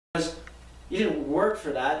You didn't work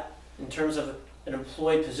for that in terms of an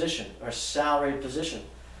employed position or a salaried position.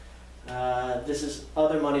 This is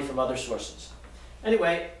other money from other sources.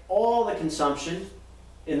 Anyway, all the consumption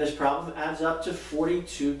in this problem adds up to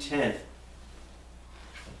 4210.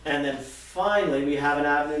 And then finally, we have an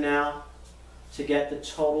avenue now to get the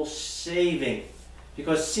total saving.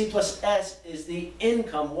 Because C plus S is the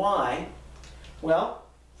income. Why? Well,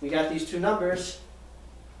 if we got these two numbers,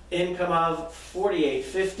 income of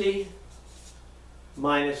 4850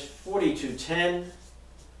 minus 4210,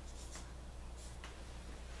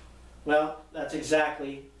 well, that's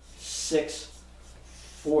exactly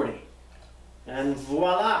 640. And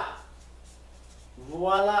voila!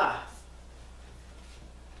 Voila!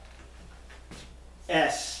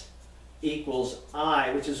 S equals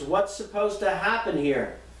I, which is what's supposed to happen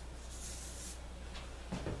here.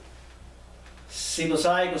 C plus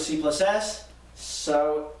I equals C plus S,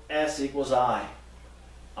 so S equals I.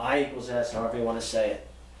 I equals S, however you want to say it.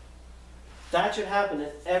 That should happen in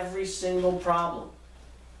every single problem.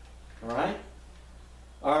 Alright?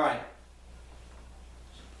 Alright.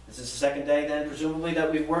 This is the second day then, presumably,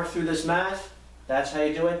 that we've worked through this math. That's how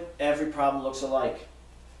you do it. Every problem looks alike.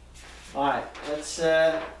 Alright, let's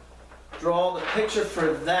draw the picture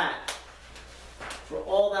for that. For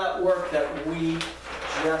all that work that we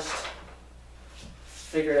just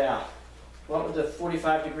figured out. What would the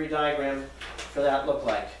 45-degree diagram for that look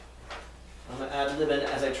like? I'm going to add limit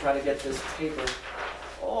as I try to get this paper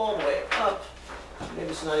all the way up. Maybe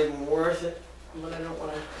it's not even worth it, but I don't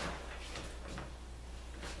want to.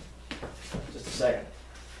 Just a second.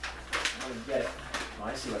 I want to get it. Oh,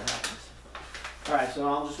 I see what happens. All right, so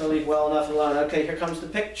I'm just going to leave well enough alone. Okay, here comes the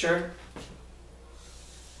picture.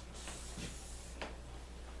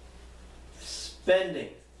 Spending,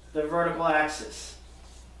 the vertical axis.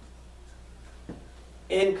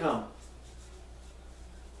 Income,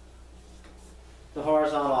 the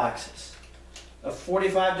horizontal axis. A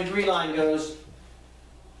 45-degree line goes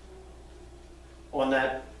on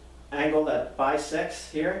that angle that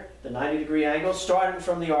bisects here, the 90-degree angle, starting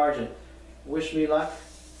from the origin. Wish me luck.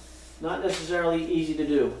 Not necessarily easy to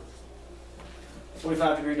do.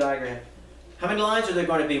 45-degree diagram. How many lines are there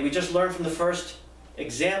going to be? We just learned from the first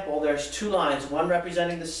example there's two lines, one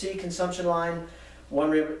representing the C consumption line, one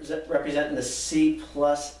representing the C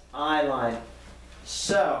plus I line.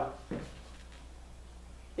 So,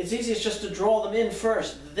 it's easiest just to draw them in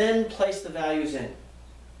first, then place the values in.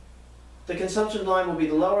 The consumption line will be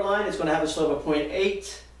the lower line. It's going to have a slope of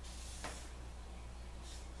 0.8.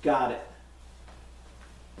 Got it.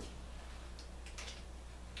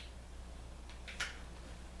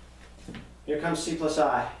 Here comes C plus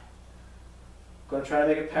I. I'm going to try to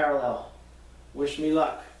make it parallel. Wish me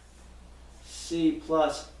luck. C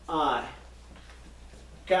plus I.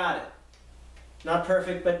 Got it. Not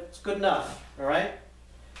perfect, but it's good enough. All right?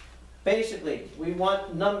 Basically, we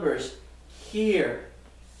want numbers here,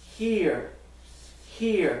 here,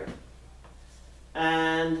 here,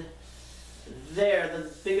 and there, the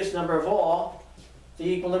biggest number of all, the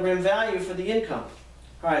equilibrium value for the income.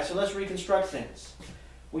 All right, so let's reconstruct things.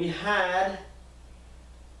 We had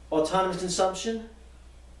autonomous consumption,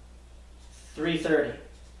 330.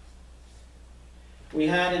 We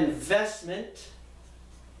had investment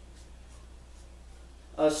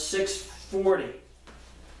of 640.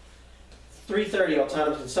 330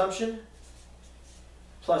 autonomous consumption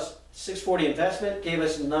plus 640 investment gave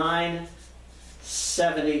us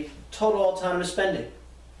 970 total autonomous spending.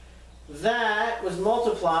 That was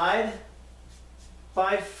multiplied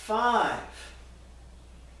by 5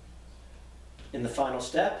 in the final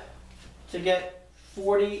step to get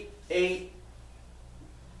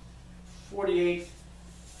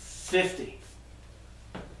 4850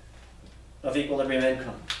 of equilibrium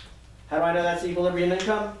income. How do I know that's equilibrium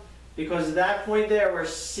income? Because that point there where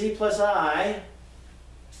C plus I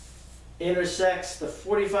intersects the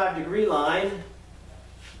 45-degree line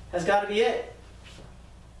has got to be it.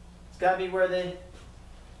 It's got to be where the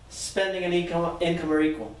spending and income are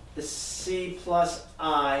equal. The C plus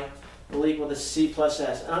I will equal the C plus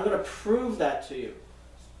S. And I'm going to prove that to you.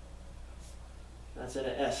 That's an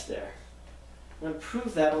S there. I'm going to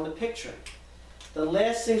prove that on the picture. The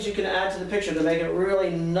last things you can add to the picture to make it really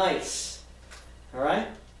nice. All right?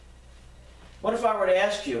 What if I were to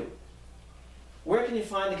ask you, where can you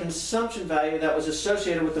find the consumption value that was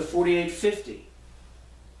associated with the 4850?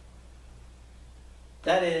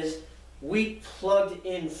 That is, we plugged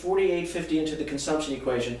in 4850 into the consumption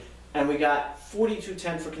equation, and we got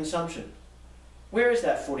 4210 for consumption. Where is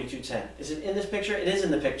that 4210? Is it in this picture? It is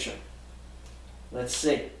in the picture. Let's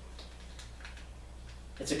see.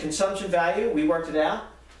 It's a consumption value. We worked it out.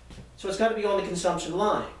 So it's got to be on the consumption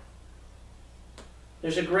line.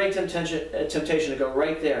 there's a great temptation to go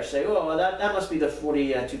right there. Say, oh, well, that must be the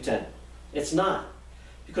 4210. It's not.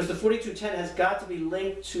 Because the 4210 has got to be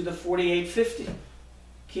linked to the 4850.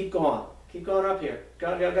 Keep going. Keep going up here.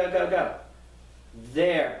 Go, go, go, go, go.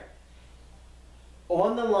 There.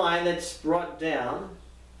 On the line that's brought down,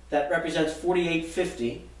 that represents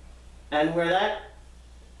 4850, and where that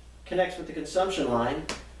connects with the consumption line,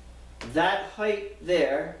 that height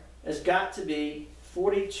there has got to be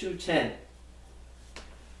 4210,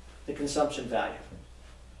 the consumption value.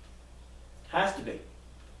 Has to be.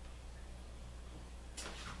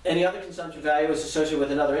 Any other consumption value is associated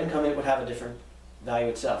with another income, it would have a different value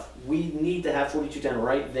itself. We need to have 4210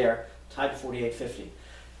 right there, tied to 4850.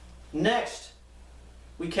 Next,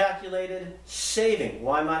 we calculated saving.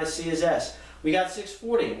 Y minus C is S. We got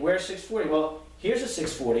 640. Where's 640? Well, here's a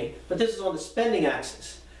 640, but this is on the spending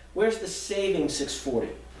axis. Where's the saving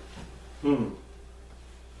 640?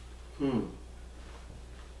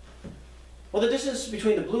 Well, the distance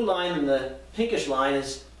between the blue line and the pinkish line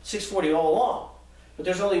is 640 all along. But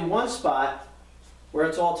there's only one spot where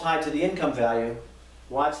it's all tied to the income value.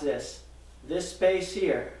 Watch this. This space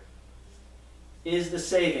here is the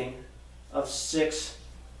saving of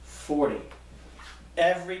 640.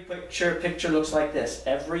 Every picture looks like this.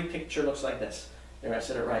 Every picture looks like this. There, I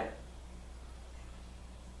said it right.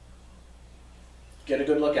 Get a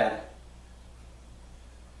good look at it.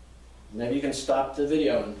 Maybe you can stop the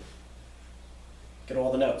video and get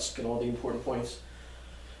all the notes, get all the important points.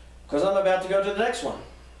 Because I'm about to go to the next one.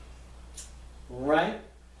 Right?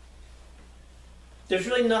 There's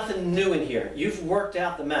really nothing new in here. You've worked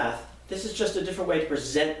out the math. This is just a different way to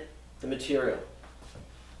present the material.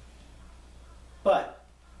 But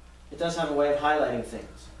it does have a way of highlighting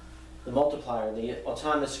things. The multiplier, the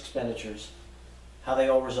autonomous expenditures, how they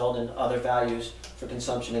all result in other values for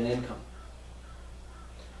consumption and income.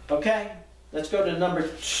 Okay, let's go to number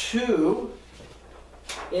 2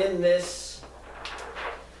 in this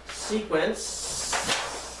sequence.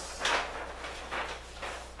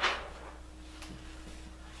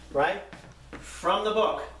 Right? From the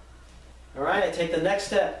book. All right, I take the next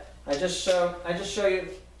step. I just show you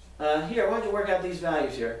here. Why don't you work out these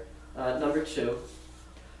values here? Number 2.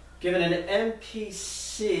 Given an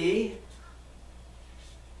MPC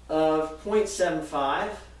of 0.75,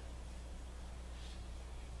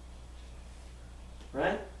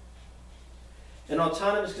 right? An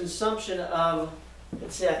autonomous consumption of,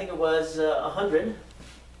 let's see, I think it was 100,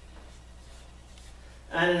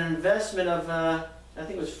 and an investment of, I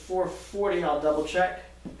think it was 440. I'll double check.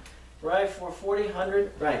 Right, 440,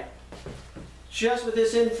 100, right. Just with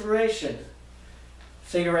this information,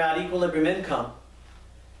 figure out equilibrium income,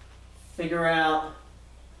 figure out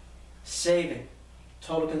saving,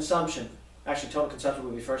 total consumption. Actually, total consumption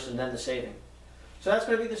will be first and then the saving. So that's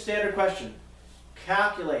going to be the standard question.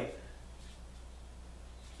 Calculate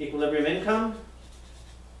equilibrium income,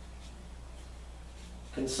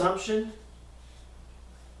 consumption,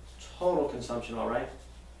 total consumption, all right?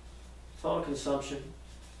 Total consumption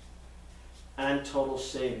and total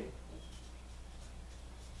saving.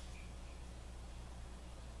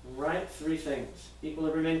 Right? 3 things.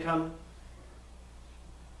 Equilibrium income,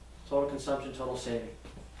 total consumption, total saving.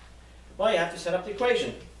 Well, you have to set up the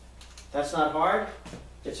equation. That's not hard.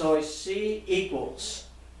 It's always C equals,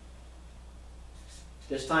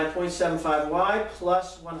 this time 0.75y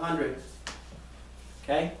plus 100.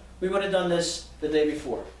 Okay? We would have done this the day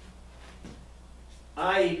before.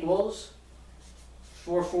 I equals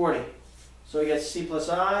 440. So we get C plus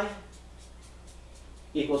I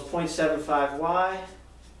equals 0.75y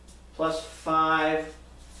plus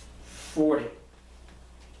 540.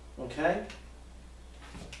 Okay?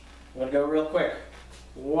 I'm going to go real quick.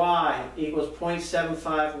 Y equals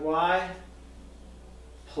 0.75y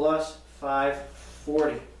plus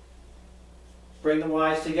 540. Bring the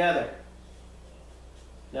y's together.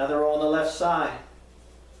 Now they're all on the left side.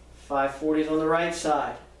 540 is on the right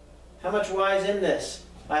side. How much y is in this?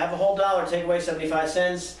 I have a whole dollar, take away 75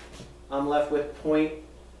 cents. I'm left with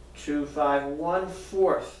 0.25.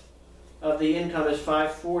 1/4 of the income is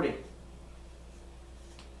 540.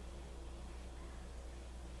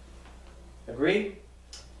 Agreed?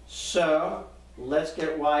 So, let's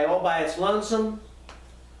get y all by its lonesome.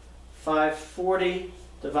 540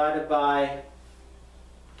 divided by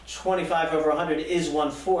 25 over 100 is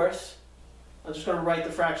 1/4. I'm just going to write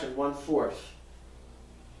the fraction, 1/4.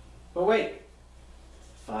 But wait.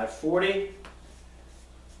 540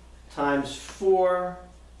 times 4.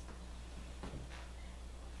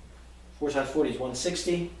 4 times 40 is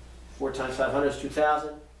 160. 4 times 500 is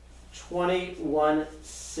 2,000.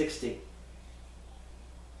 2160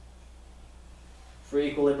 for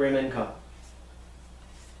equilibrium income.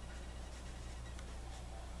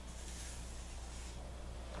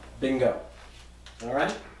 Bingo. All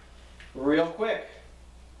right? Real quick,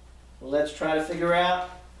 let's try to figure out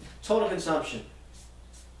total consumption.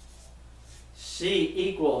 C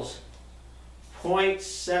equals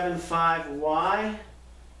 0.75y.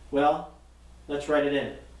 Well, let's write it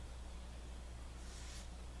in.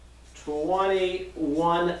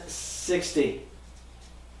 2160.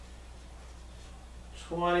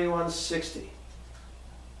 2160.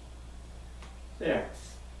 There.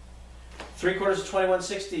 3/4 of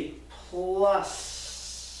 2160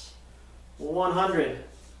 plus 100.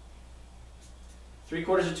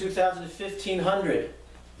 3/4 of 2000 is 1500.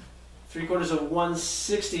 3/4 of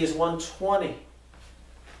 160 is 120.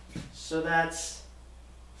 So that's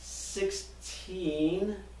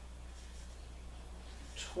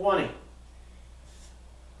 1620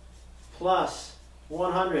 plus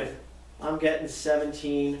 100. I'm getting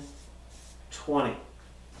 1720.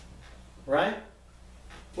 Right?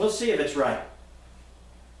 We'll see if it's right.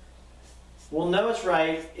 We'll know it's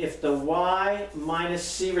right if the y minus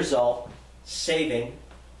c result, saving,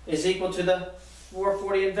 is equal to the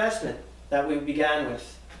 440 investment that we began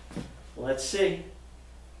with. Let's see.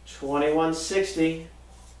 2160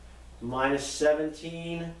 minus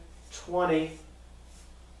 1720,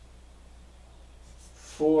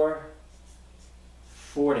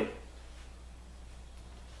 440.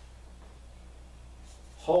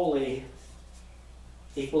 Holy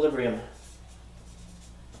equilibrium.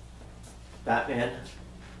 Batman.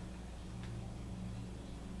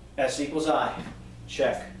 S equals I.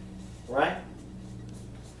 Check. Right?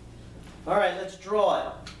 All right, let's draw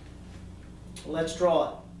it. Let's draw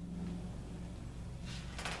it.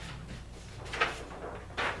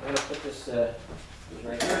 I'm going to put this right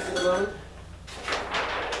here for the moment.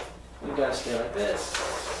 You guys stay like this.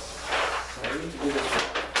 So I need to do this.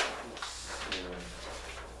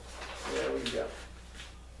 There we go.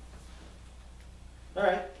 All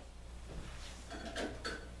right.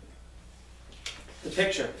 The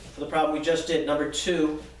picture for the problem we just did, number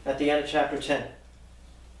 2, at the end of chapter 10.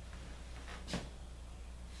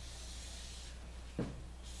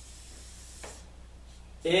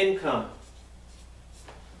 Income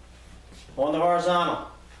on the horizontal,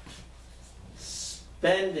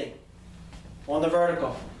 spending on the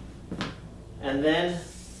vertical, and then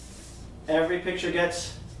every picture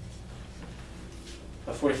gets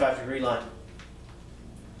a 45-degree line.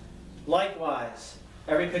 Likewise,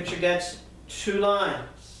 every picture gets 2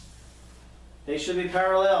 lines. They should be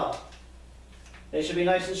parallel. They should be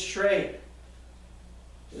nice and straight.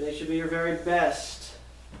 They should be your very best,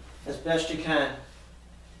 as best you can.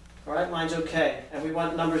 All right, mine's okay. And we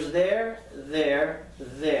want numbers there, there,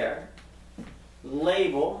 there.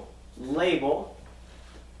 Label, label.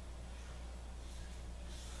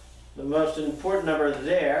 The most important number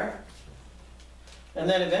there. And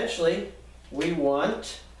then eventually, we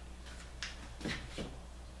want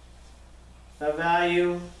a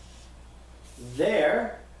value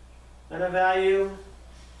there and a value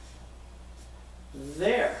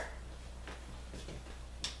there.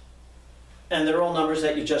 And they're all numbers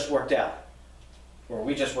that you just worked out, or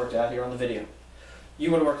we just worked out here on the video.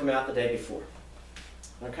 You would have worked them out the day before.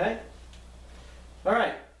 Okay? All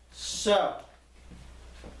right, so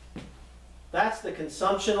that's the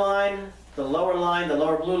consumption line, the lower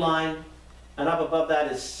blue line, and up above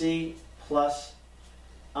that is C plus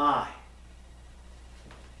I.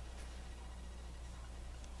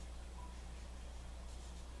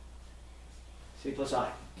 C plus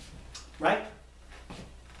I, right?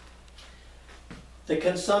 The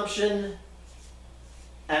consumption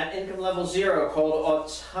at income level 0, called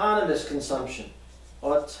autonomous consumption.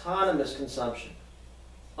 Autonomous consumption.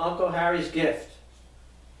 Uncle Harry's gift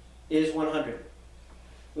is 100.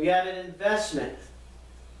 We had an investment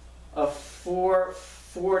of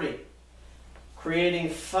 440,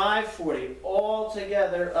 creating 540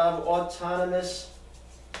 altogether of autonomous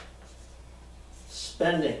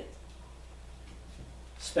spending.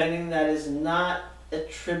 Spending that is not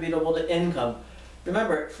attributable to income.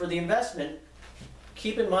 Remember, for the investment,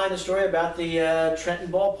 keep in mind the story about the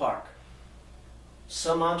Trenton ballpark.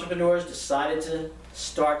 Some entrepreneurs decided to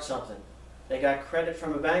start something. They got credit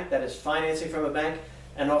from a bank, that is financing from a bank,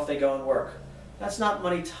 and off they go and work. That's not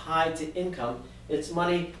money tied to income. It's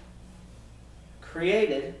money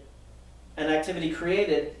created, an activity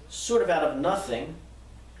created sort of out of nothing,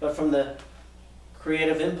 but from the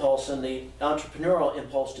creative impulse and the entrepreneurial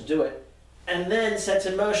impulse to do it, and then sets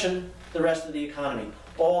in motion the rest of the economy.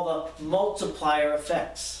 All the multiplier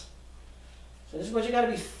effects. So this is what you got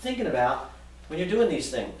to be thinking about when you're doing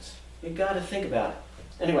these things. You've got to think about it.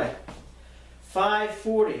 Anyway,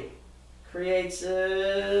 540 creates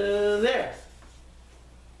there.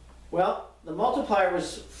 Well, the multiplier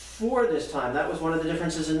was 4 this time. That was one of the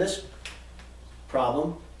differences in this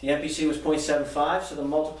problem. The MPC was 0.75, so the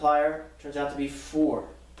multiplier turns out to be 4.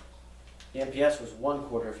 The MPS was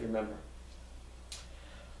 1/4, if you remember.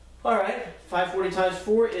 All right, 540 times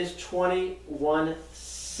 4 is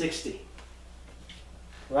 2160.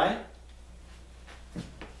 Right?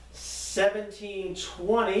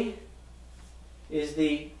 1720 is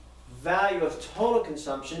the value of total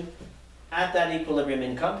consumption at that equilibrium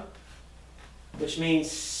income, which means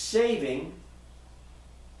saving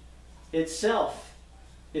itself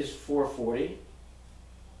is 440.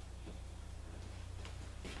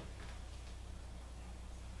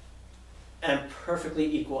 And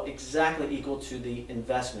perfectly equal, exactly equal to the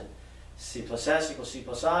investment. C plus S equals C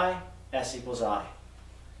plus I, S equals I.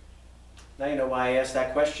 Now you know why I asked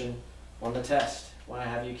that question on the test. Why I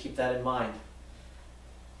have you keep that in mind.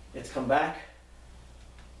 It's come back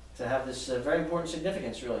to have this very important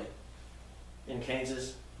significance, really, in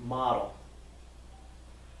Keynes's model.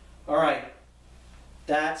 All right,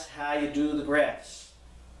 that's how you do the graphs.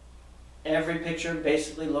 Every picture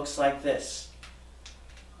basically looks like this.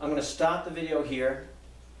 I'm going to stop the video here.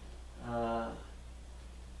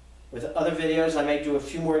 With other videos, I may do a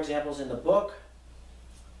few more examples in the book.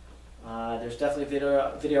 There's definitely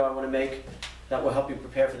a video I want to make that will help you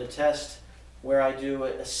prepare for the test, where I do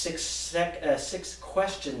a six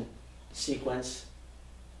question sequence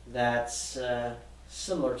that's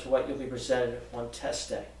similar to what you'll be presented on test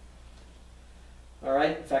day. All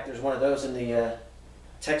right. In fact, there's one of those in the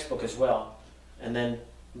textbook as well. And then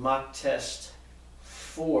mock test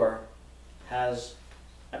 4 has,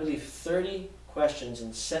 I believe, 30 questions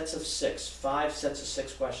in sets of 6, 5 sets of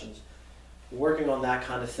 6 questions, working on that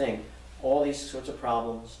kind of thing. All these sorts of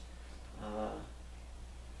problems.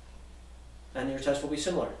 And your test will be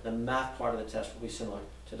similar. The math part of the test will be similar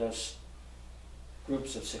to those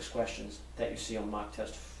groups of 6 questions that you see on mock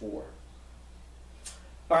test 4.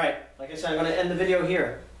 All right, like I said, I'm going to end the video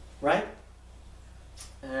here, right?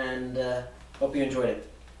 And hope you enjoyed it.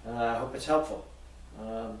 I hope it's helpful.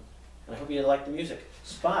 And I hope you like the music.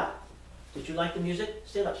 Spot, did you like the music?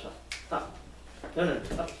 Stand up, Spot. Up. No,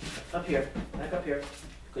 up here. Back up here.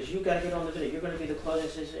 Because you got to get on the video. You're going to be the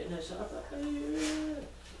closing.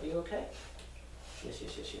 Are you okay? Yes.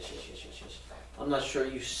 I'm not sure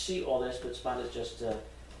you see all this, but Spot is just,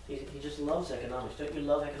 he just loves economics. Don't you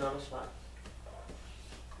love economics, Spot?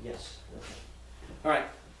 Yes. Okay. All right.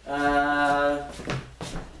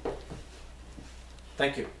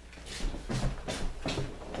 Thank you.